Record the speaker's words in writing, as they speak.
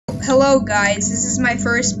Hello guys, this is my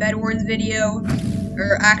first Bed Wars video,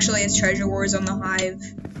 or actually it's Treasure Wars on the Hive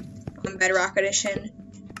on Bedrock Edition.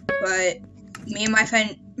 But me and my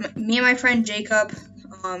friend Jacob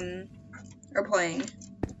are playing.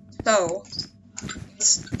 So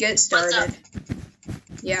let's get started.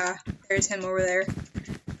 Yeah, there's him over there.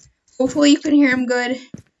 Hopefully you can hear him good.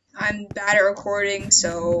 I'm bad at recording,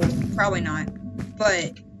 so probably not.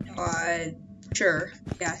 But sure,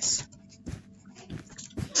 yes.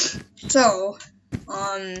 So,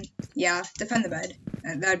 yeah, defend the bed.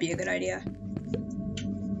 That'd be a good idea.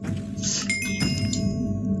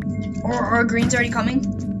 Or green's already coming?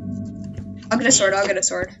 I'll get a sword,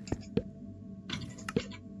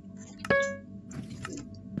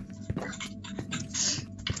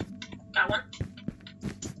 Got one.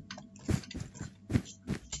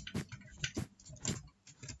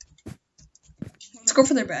 Let's go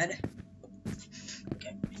for their bed.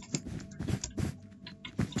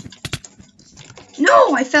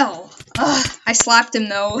 No, I fell. Ugh, I slapped him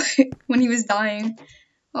though when he was dying.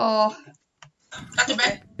 Oh. Got the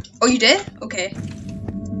bed. Oh, you did? Okay.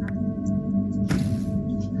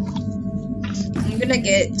 I'm gonna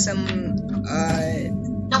get some.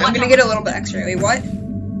 I'm gonna get a little bit extra. Wait, what?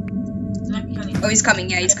 Oh, he's coming.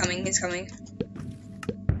 Yeah, he's coming. He's coming.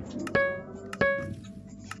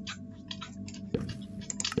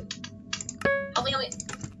 Help me.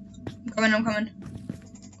 I'm coming.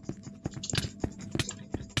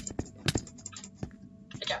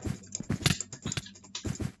 Good job.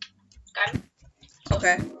 Got him.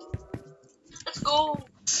 Okay. Let's go.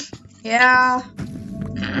 Yeah.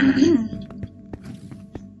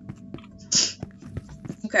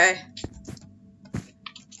 Okay.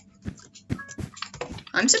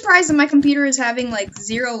 I'm surprised that my computer is having like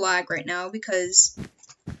 0 lag right now because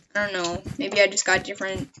I don't know. Maybe I just got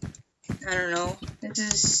different. I don't know. This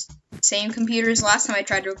is same computer as last time I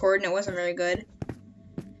tried to record and it wasn't very good.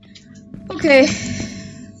 Okay.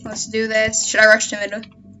 Let's do this. Should I rush to mid?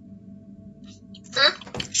 Huh?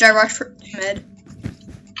 Should I rush for mid?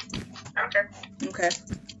 Okay. Okay.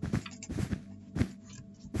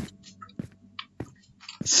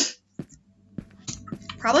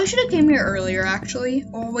 Probably should have came here earlier, actually.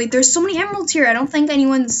 Oh, wait, there's so many emeralds here. I don't think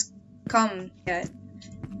anyone's come yet.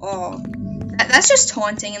 Oh, that's just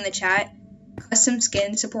taunting in the chat. Custom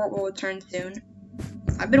skin support will return soon.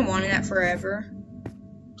 I've been wanting that forever.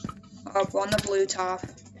 Up on the blue top.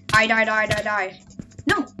 Die.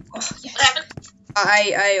 No. Oh, yes. What happened?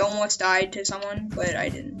 I almost died to someone, but I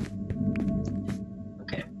didn't.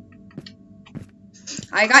 Okay.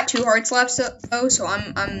 I got 2 hearts left, though, so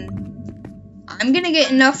I'm gonna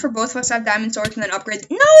get enough for both of us to have diamond swords and then upgrade.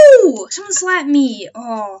 No! Someone slapped me.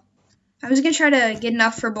 Oh, I was gonna try to get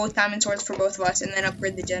enough for both diamond swords for both of us and then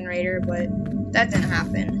upgrade the generator, but that didn't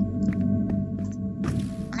happen.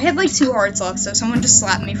 I had like 2 hearts left, so someone just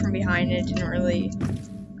slapped me from behind. It didn't really.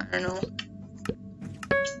 I don't know.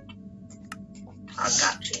 I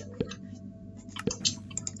got you.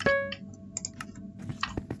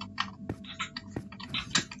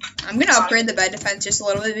 I'm gonna upgrade the bed defense just a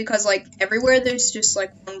little bit because like everywhere there's just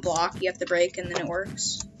like 1 block you have to break and then it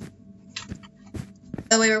works.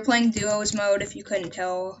 By the way, we're playing duos mode if you couldn't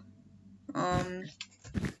tell. Yeah,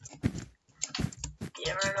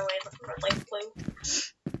 run away looking for light blue.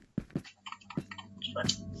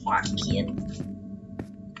 What kid?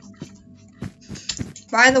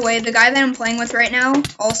 By the way, the guy that I'm playing with right now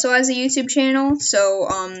also has a YouTube channel, so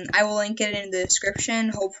I will link it in the description,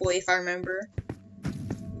 hopefully if I remember.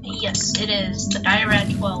 Yes, it is the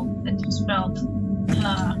Dryad12. It's spelled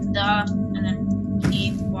and then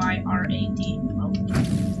Dyrad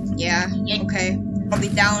 12. Yeah. Okay. I'll be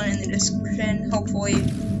down in the description. Hopefully.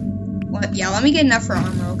 Let me get enough for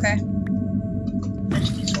armor. Okay.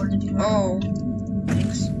 Oh.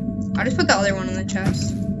 Thanks. I'll just put the other one in the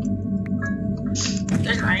chest.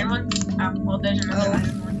 There's an iron one. Well, there's another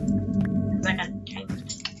iron one. I got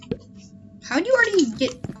diamond. How'd you already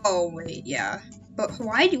get? Oh wait, yeah. But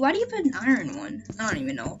why do you put an iron one? I don't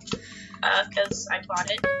even know. Because I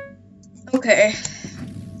bought it. Okay.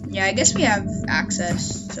 Yeah, I guess we have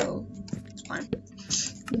access, so it's fine.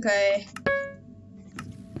 Okay.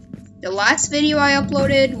 The last video I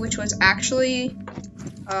uploaded, which was actually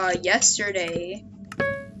yesterday,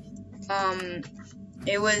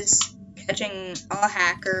 it was catching a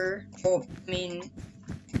hacker. Well, I mean,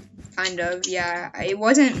 kind of, yeah. It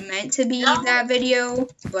wasn't meant to be that video,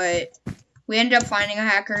 but we ended up finding a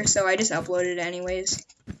hacker, so I just uploaded it anyways.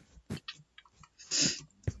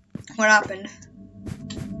 What happened?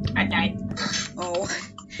 I died. Oh.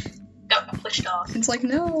 Got pushed off. It's like,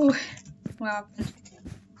 no. What happened?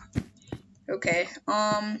 Okay,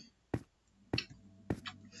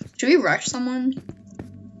 Should we rush someone?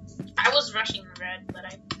 I was rushing red, but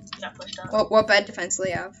I got pushed up. What bad defense do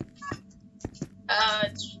they have?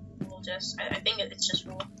 It's rule just. I think it's just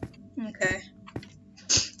rule. Okay.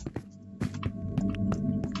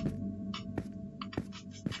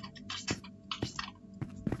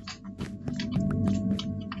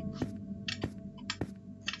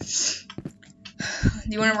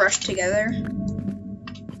 Do you want to rush together?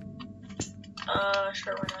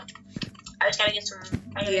 Sure, why not? I just gotta get some.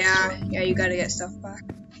 Yeah, you gotta get stuff back.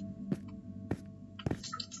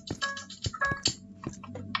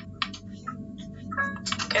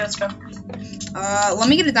 Okay, let's go. Let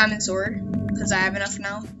me get a diamond sword, because I have enough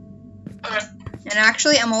now. Okay. And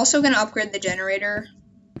actually, I'm also gonna upgrade the generator.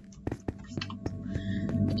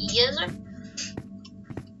 Yes, sir.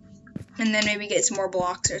 And then maybe get some more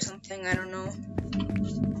blocks or something, I don't know.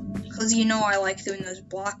 Because you know I like doing those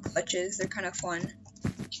block clutches, they're kind of fun.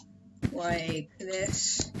 Like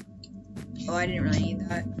this. Oh, I didn't really need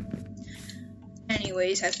that.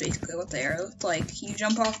 Anyways, that's basically what they are. Like, you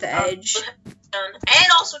jump off the edge.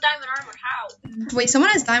 And also diamond armor, how? Wait,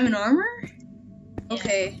 someone has diamond armor? Yeah.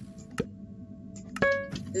 Okay.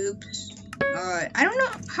 Oops. I don't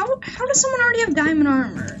know. How does someone already have diamond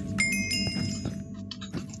armor?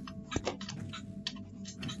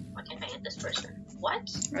 Why can't I hit this person?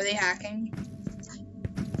 What? Are they hacking?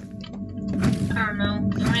 I don't know.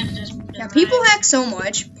 They might have just Yeah, people hack so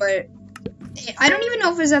much, but I don't even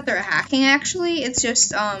know if it's that they're hacking, actually. It's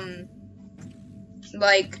just,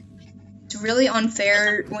 like, it's really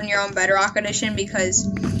unfair when you're on Bedrock Edition because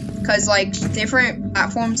like, different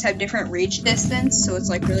platforms have different reach distance, so it's,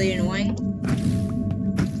 like, really annoying.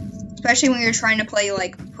 Especially when you're trying to play,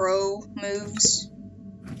 like, pro moves.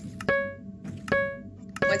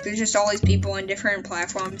 Like, there's just all these people on different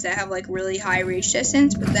platforms that have, like, really high reach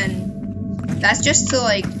distance, but then that's just to,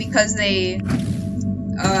 like, because they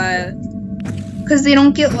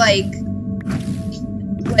don't get, like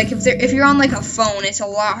if you're on, like, a phone, it's a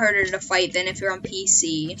lot harder to fight than if you're on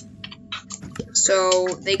PC. So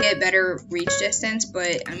they get better reach distance,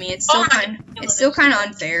 but I mean, it's still kind of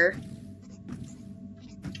unfair.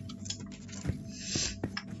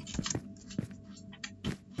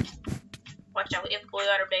 Watch out, we have blue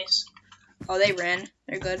out our base. Oh, they ran.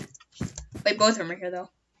 They're good. Wait, both of them are here though.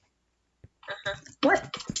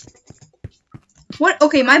 What? What?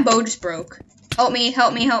 Okay, my bow just broke. Help me,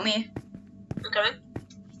 help me, help me. I'm coming.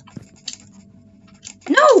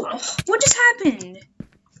 No! What just happened?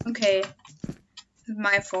 Okay.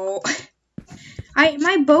 My fault.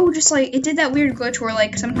 My bow just, like, it did that weird glitch where,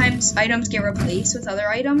 like, sometimes items get replaced with other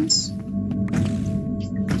items.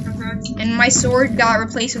 And my sword got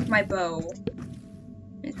replaced with my bow.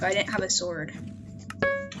 So I didn't have a sword.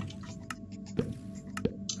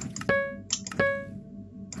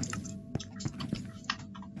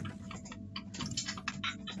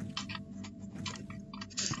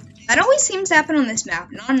 That always seems to happen on this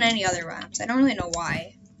map, not on any other maps. I don't really know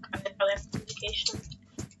why. I probably have communication.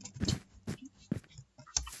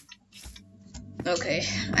 Okay,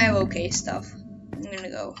 I have okay stuff. I'm gonna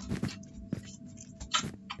go.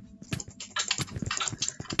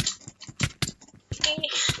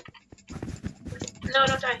 No,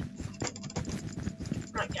 don't die.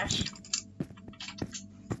 Oh my gosh.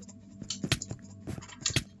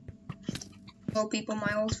 Hello, people,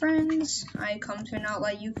 my old friends. I come to not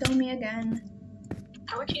let you kill me again.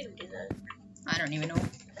 How would you even do that? I don't even know.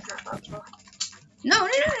 That's not possible. No.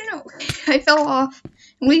 I fell off.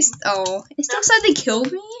 At least, oh, it still said they killed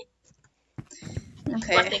me?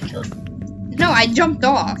 Okay. What, they killed? No, I jumped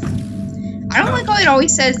off. I don't like how it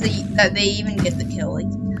always says that they even get the kill. Like,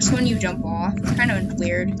 just when you jump off. It's kind of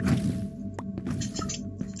weird.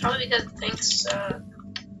 Probably because it thinks,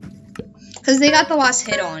 Because they got the last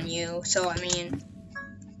hit on you, so I mean,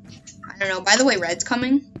 I don't know. By the way, red's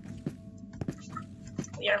coming.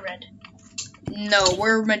 we are red. No,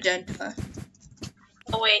 we're magenta.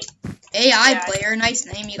 Oh wait. AI Yeah, player, nice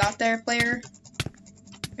name you got there, player.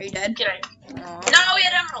 Are you dead? Get out. Aw. No, we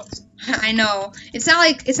had emeralds. I know. It's not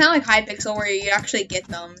like Hypixel where you actually get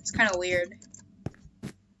them. It's kind of weird.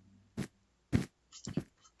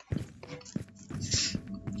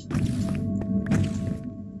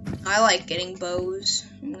 I like getting bows.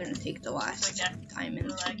 I'm gonna take the last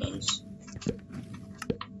diamonds for bows.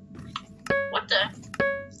 What the?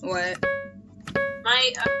 What?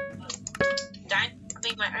 My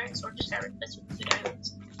my iron sword just got replaced with 2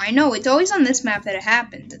 diamonds. I know, it's always on this map that it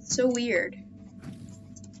happens. It's so weird.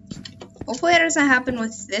 Hopefully that doesn't happen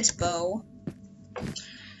with this bow.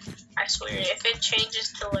 I swear, if it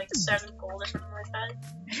changes to like 7 gold or something like that,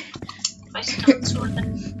 my stone sword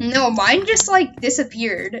then. No, mine just like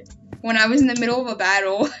disappeared when I was in the middle of a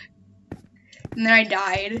battle. And then I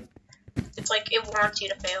died. It's like it wants you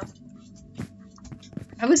to fail.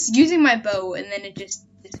 I was using my bow and then it just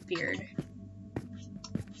disappeared.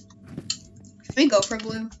 Can we go for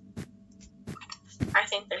blue? I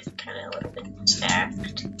think they're kind of a little bit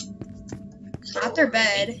stacked. So Not their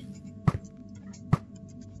bed.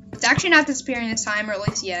 It's actually not disappearing this time, or at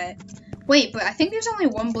least yet. Wait, but I think there's only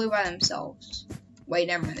one blue by themselves. Wait,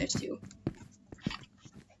 never mind, there's two.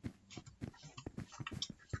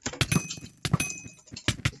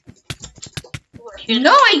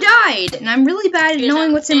 No, I died! And I'm really bad at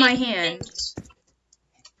knowing what's in my hand.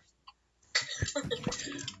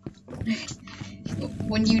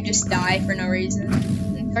 When you just die for no reason.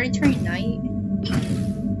 It's already turning night.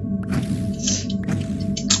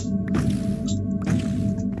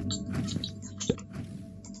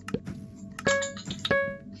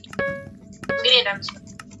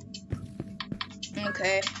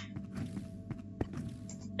 Okay.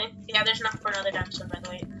 Yeah, there's enough for another dumpster, by the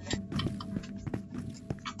way.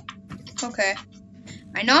 Okay.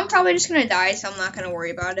 I know I'm probably just gonna die, so I'm not gonna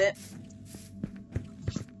worry about it.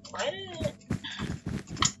 Why did it?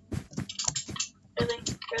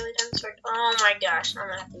 Really dumpster? Oh my gosh, I'm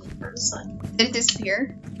gonna have to leave from this side. Did it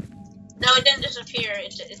disappear? No, it didn't disappear.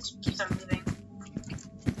 It keeps on moving.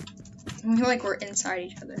 I feel like we're inside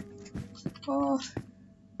each other. Oh.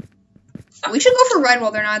 We should go for red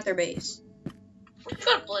while they're not at their base. We should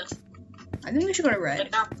go to blue. I think we should go to red.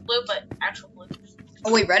 Like not blue, but actual blue.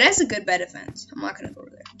 Oh wait, red has a good bed defense. I'm not gonna go over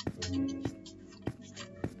there.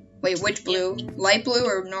 Wait, which blue? Yeah. Light blue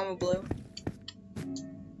or normal blue?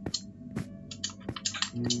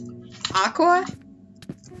 Aqua?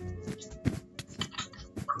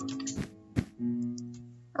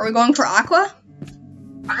 Are we going for aqua?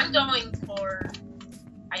 I'm going for,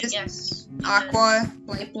 I guess. Aqua,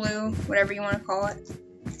 light blue, whatever you want to call it.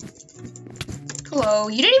 Hello.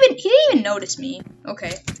 He didn't even notice me.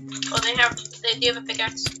 Okay. Oh, do you have a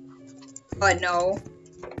pickaxe? No.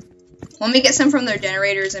 Let me get some from their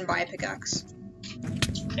generators and buy a pickaxe.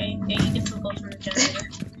 Okay, yeah, you get some gold from the generator.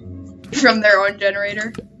 From their own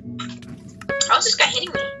generator? How's this guy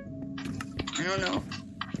hitting me? I don't know.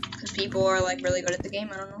 Because people are like really good at the game,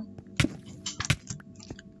 I don't know.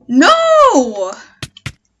 No!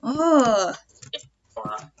 Ugh.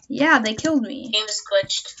 Yeah, they killed me. Game is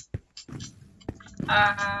glitched.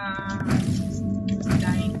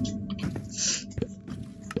 Dying.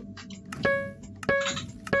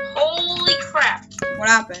 Holy crap! What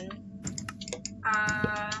happened?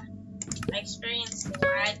 I experienced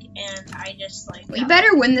lag and I just like. We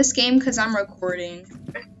better win this game because I'm recording.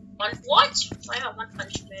 What? I got one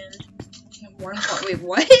punch man. Wait,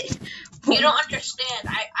 what? You don't understand.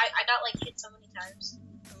 I got like hit so many times.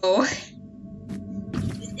 Oh.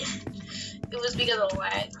 It was because of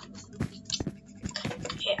lag.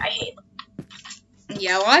 Okay, I hate it.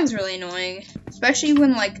 Yeah, lag's really annoying. Especially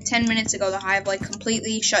when like 10 minutes ago the hive like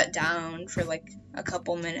completely shut down for like a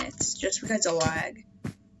couple minutes just because of lag.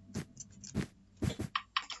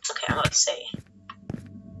 Okay, I'm about to say.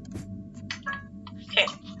 Okay.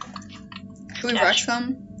 Should we rush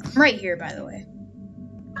them? I'm right here, by the way.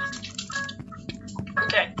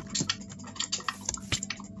 Okay.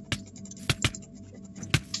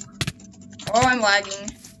 Oh, I'm lagging.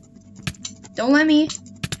 Don't let me.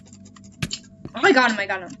 Oh, I got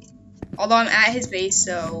him. Although I'm at his base,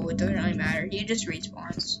 so it doesn't really matter. He just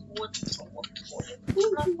respawns.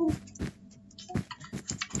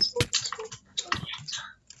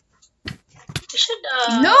 We should,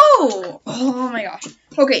 No! Oh my gosh.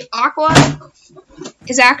 Okay, Aqua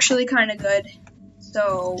is actually kind of good.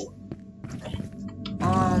 So,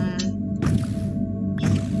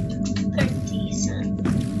 they're decent.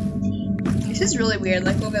 This is really weird.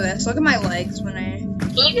 Like, look at this. Look at my legs when I.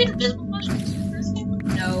 Can you get invisible potions in this game?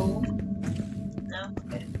 No. No?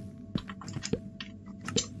 Okay.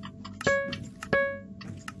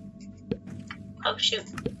 Oh, shoot.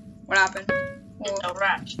 What happened? It's a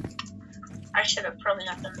rat. I should have probably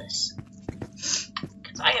not done this.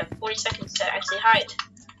 Because I have 40 seconds to actually hide.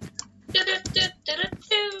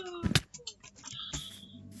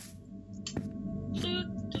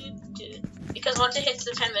 Because once it hits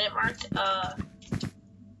the 10-minute mark,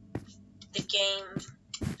 the game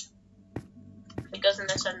it goes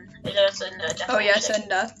into death. Oh yeah, sudden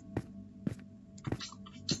death.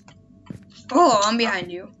 Oh, I'm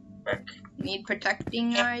behind you. Frick. Need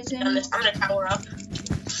protecting, Rising. I'm gonna tower up.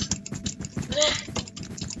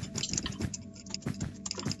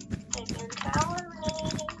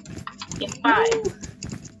 Yeah, 5,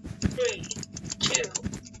 3, 2,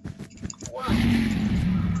 1.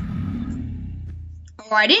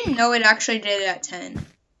 Oh, I didn't know it actually did it at 10.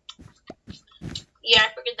 Yeah, I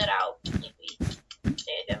figured it out like we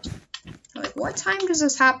did. Like, what time does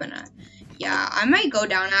this happen at? Yeah, I might go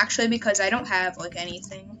down actually because I don't have like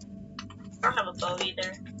anything. I don't have a bow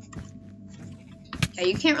either. Yeah,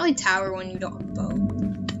 you can't really tower when you don't have a bow.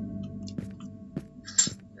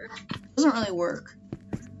 It doesn't really work.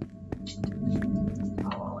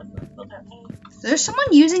 There's someone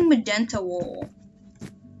using magenta wool.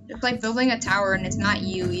 It's like building a tower and it's not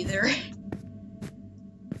you either.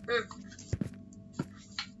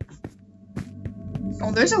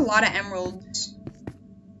 Oh, there's a lot of emeralds.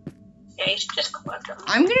 Yeah, you should just collect them.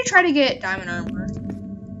 I'm gonna try to get diamond armor.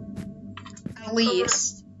 At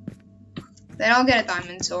least. Then I'll get a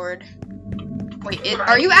diamond sword. Wait,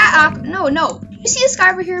 are you at no. Do you see this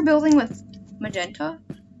guy over here building with magenta?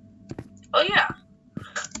 Oh yeah.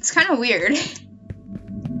 It's kind of weird.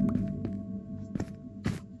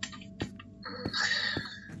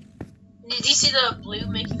 Did you see the blue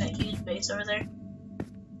making that huge base over there?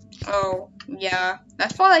 Oh, yeah.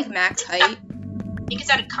 That's probably like max height. I think it's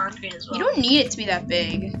out of concrete as well. You don't need it to be that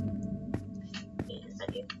big. Is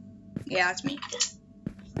that you? Yeah, that's me.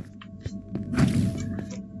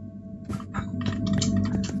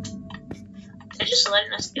 They're just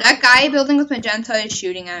letting us do That guy building with magenta is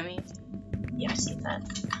shooting at me. Yeah, I see that.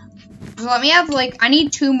 So let me have like, I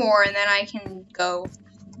need 2 more and then I can go.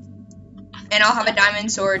 And I'll have a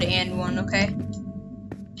diamond sword and one, okay?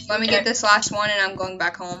 Let me get this last one and I'm going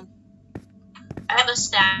back home. I have a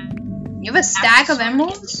stack. You have a stack of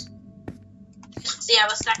emeralds? See, I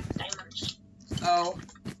have a stack of diamonds. Oh.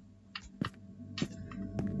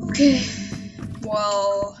 Okay.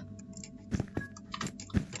 Well.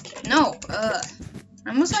 No, I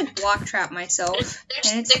almost like block trap myself.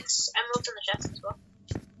 There's 6 emeralds in the chest as well.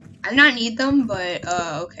 I do not need them, but,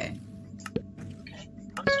 okay. Okay,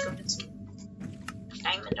 I'll just go get some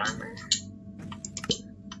diamond armor.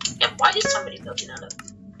 Yeah, why is somebody building out of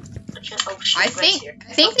the chest? Oh, shoot, I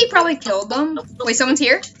think they probably killed them. Wait, someone's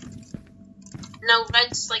here? No,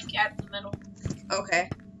 red's like at the middle. Okay.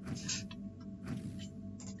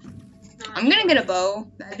 I'm gonna get a bow.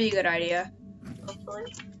 That'd be a good idea.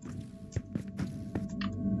 Hopefully.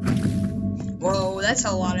 Whoa, that's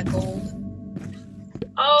a lot of gold.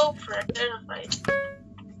 Oh, frick, there's a fight.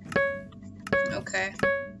 Okay.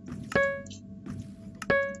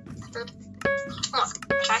 Oh,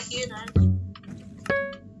 I hear that.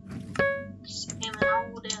 Spamming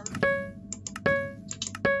all of them.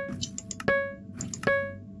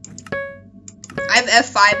 I have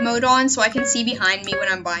F5 mode on so I can see behind me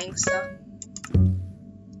when I'm buying stuff.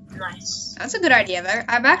 Nice. That's a good idea.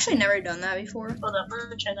 I've actually never done that before. Hold up, I'm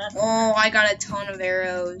gonna try that. Oh, I got a ton of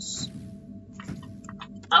arrows.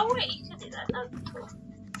 Oh wait, you can do that. That'd be cool.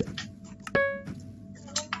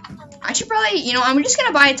 I should probably, I'm just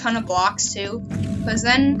gonna buy a ton of blocks too, because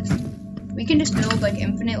then we can just build like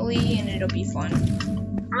infinitely and it'll be fun.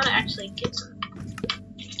 I'm gonna actually get some.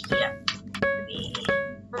 Yeah.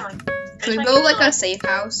 Oh my. Can we build like a safe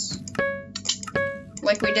house?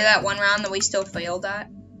 Like we did that one round that we still failed at?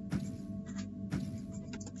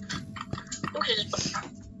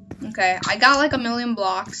 Okay, I got like 1,000,000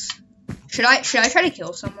 blocks. Should I try to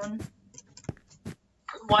kill someone?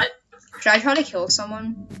 What? Should I try to kill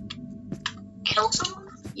someone? Kill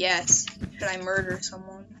someone? Yes. Should I murder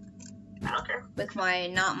someone? I don't care. With my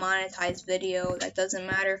not monetized video, that doesn't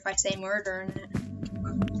matter if I say murder in it.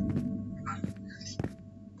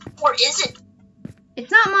 Or is it?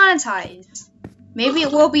 It's not monetized. Maybe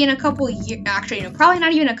it will be in a couple years. Actually, no, probably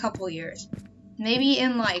not even a couple years. Maybe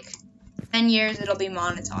in like 10 years it'll be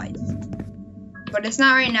monetized. But it's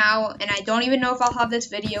not right now, and I don't even know if I'll have this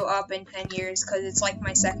video up in 10 years because it's like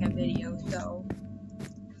my second video, so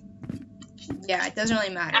yeah, it doesn't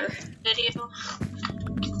really matter. Video.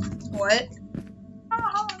 What?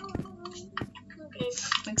 Okay.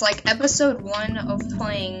 It's like episode 1 of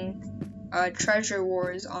playing Treasure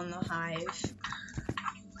Wars on the Hive.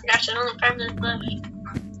 Gosh, I only 5 minutes left.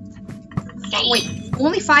 Oh, wait,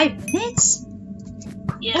 only 5 minutes?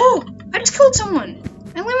 Yeah. Oh, I just killed someone.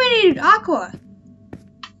 I eliminated Aqua.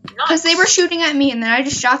 Because they were shooting at me, and then I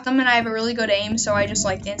just shot them, and I have a really good aim, so I just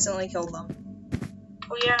like instantly killed them.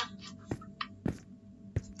 Oh yeah.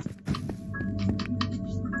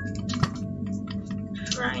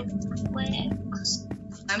 Right. Legs.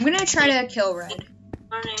 I'm gonna try to kill Red.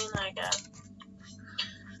 Running like a.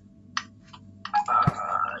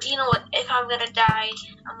 You know what? If I'm gonna die,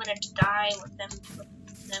 I'm gonna die with them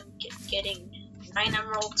getting 9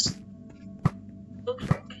 emeralds. Oh,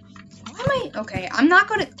 frick. Why am I? Okay, I'm not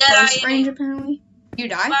good at close range apparently. You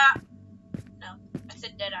die? No, I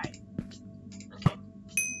said dead eye. Okay.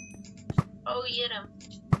 Oh, you hit him.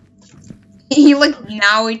 He like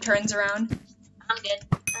now he turns around. I'm good.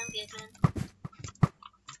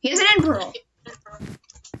 He has an end pearl.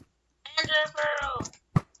 Ender pearl.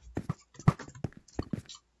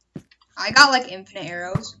 I got like infinite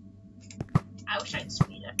arrows. I wish I could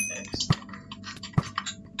speed up first.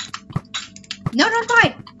 No, don't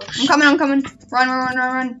die. I'm coming. Run.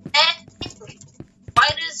 Why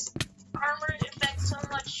does armor affect so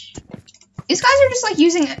much? These guys are just like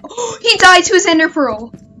using it. Oh, he died to his ender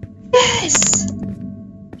pearl. Yes.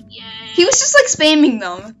 Yay. He was just like spamming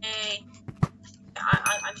them. Yay.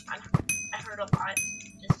 I heard a lot.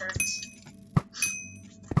 This hurts.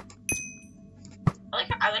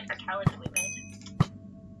 I like our tower that we made.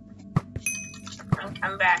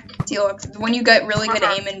 I'm back. See, look, when you get really good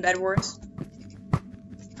aim in Bed Wars.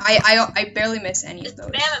 I barely miss any of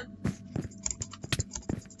those. Spam him.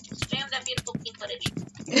 Spam that beautiful pink footage.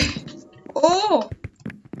 Oh!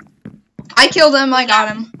 I killed him. I got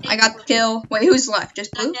him. I got the kill. Wait, who's left?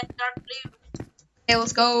 Just blue? Dark blue. Okay,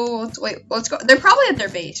 let's go. Let's go. They're probably at their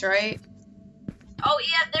base, right? Oh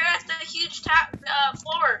yeah, they're at the huge top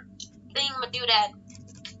floor thing with doodad.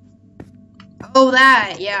 Oh,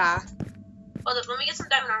 that, yeah. Hold up, let me get some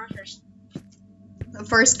diamond armor first. The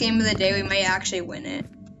first game of the day, we might actually win it.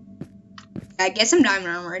 Yeah, get some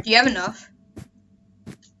diamond armor. Do you have enough?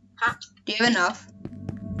 Huh? Do you have enough?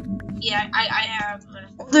 Yeah, I have.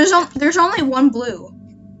 There's only one blue.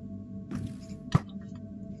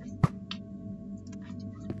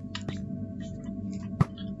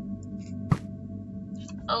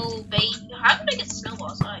 Oh, bait. How did I get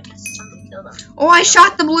snowballs? Oh, I guess somebody killed them. Oh, I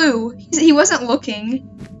shot the blue. He wasn't looking.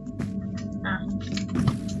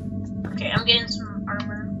 Okay, I'm getting some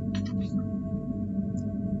armor.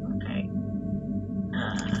 Okay.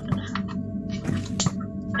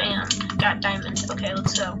 Bam. Got diamonds. Okay,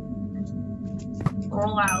 let's go.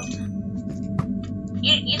 Roll out.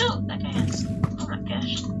 You know, that guy has. Oh my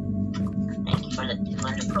gosh. Thank you for the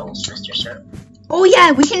 200 pearls, Mr. Sir. Oh,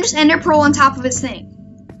 yeah, we can just ender pearl on top of his thing.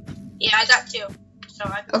 Yeah, I got 2. So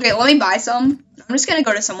Okay, let me buy some. I'm just gonna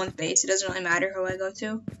go to someone's base. It doesn't really matter who I go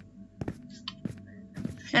to.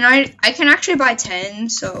 And I can actually buy 10,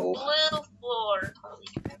 so... Blue floor. Holy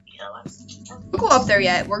crap, Don't go up there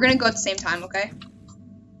yet. We're gonna go at the same time, okay?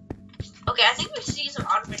 Okay, I think we should use some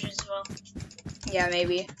auto bridges as well. Yeah,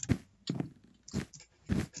 maybe.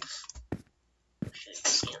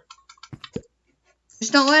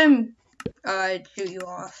 Just don't let him shoot you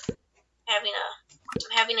off. I'm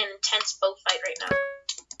having an intense bow fight right now.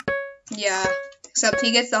 Yeah, except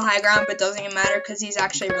he gets the high ground, but doesn't even matter because he's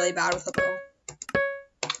actually really bad with a bow.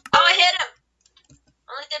 Oh, I hit him!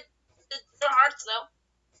 Only did their hearts though.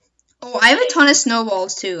 Oh, I have a ton of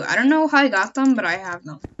snowballs too. I don't know how I got them, but I have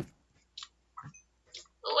them.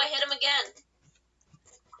 Oh, I hit him again.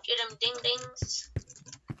 Get him ding dings.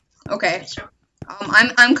 Okay.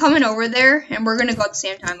 I'm coming over there, and we're gonna go at the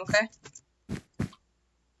same time, okay?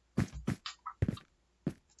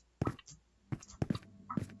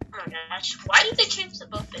 Oh my gosh, why did they change the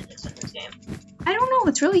bow physics in this game? I don't know.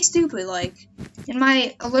 It's really stupid. Like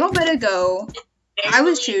a little bit ago, I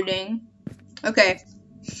was shooting. Okay,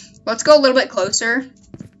 let's go a little bit closer.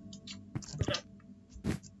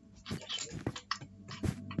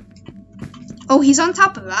 Oh, he's on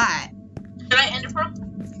top of that. Should I ender pearl?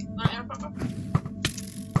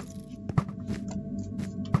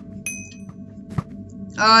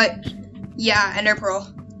 Yeah, ender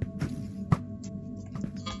pearl.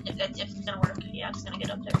 If it's gonna work, yeah, it's gonna get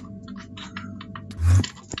up there.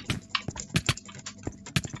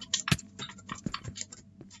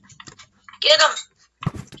 Get him!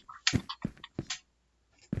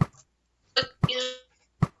 Look, you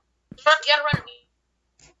gotta run.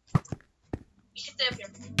 You should stay up here.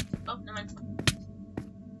 Oh, never mind.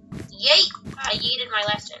 Yay! I yeeted my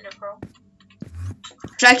last ender pearl.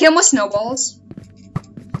 Should I kill him with snowballs?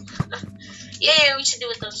 Yeah, we should do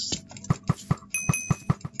it those.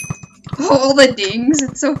 Oh, all the dings.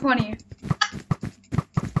 It's so funny.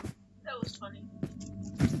 That was funny.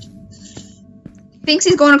 Thinks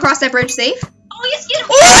he's going across that bridge safe? Oh, yes, get him!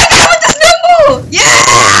 Oh, I got with the snowball!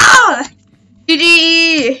 Yeah!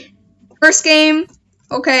 GG! First game.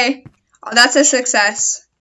 Okay. Oh, that's a success.